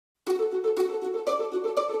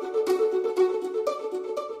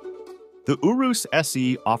The Urus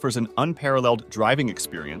SE offers an unparalleled driving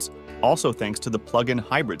experience, also thanks to the plug-in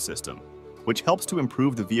hybrid system, which helps to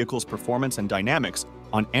improve the vehicle's performance and dynamics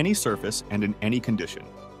on any surface and in any condition.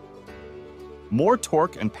 More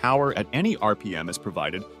torque and power at any RPM is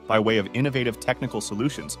provided by way of innovative technical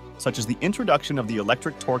solutions, such as the introduction of the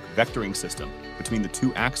electric torque vectoring system between the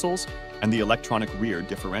two axles and the electronic rear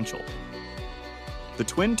differential. The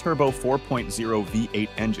twin-turbo 4.0 V8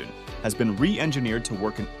 engine has been re-engineered to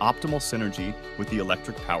work in optimal synergy with the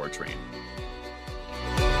electric powertrain.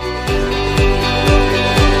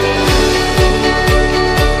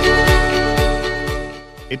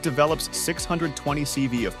 It develops 620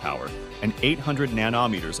 CV of power and 800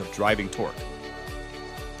 nanometers of driving torque.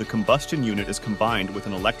 The combustion unit is combined with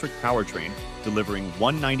an electric powertrain delivering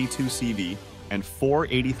 192 CV and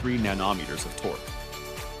 483 nanometers of torque.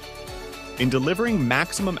 In delivering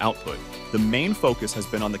maximum output, the main focus has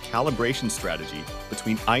been on the calibration strategy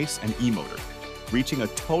between ICE and e-motor, reaching a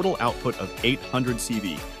total output of 800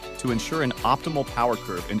 CV to ensure an optimal power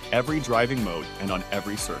curve in every driving mode and on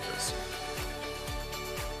every surface.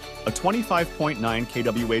 A 25.9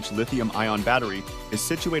 kWh lithium-ion battery is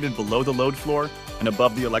situated below the load floor and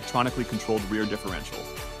above the electronically controlled rear differential.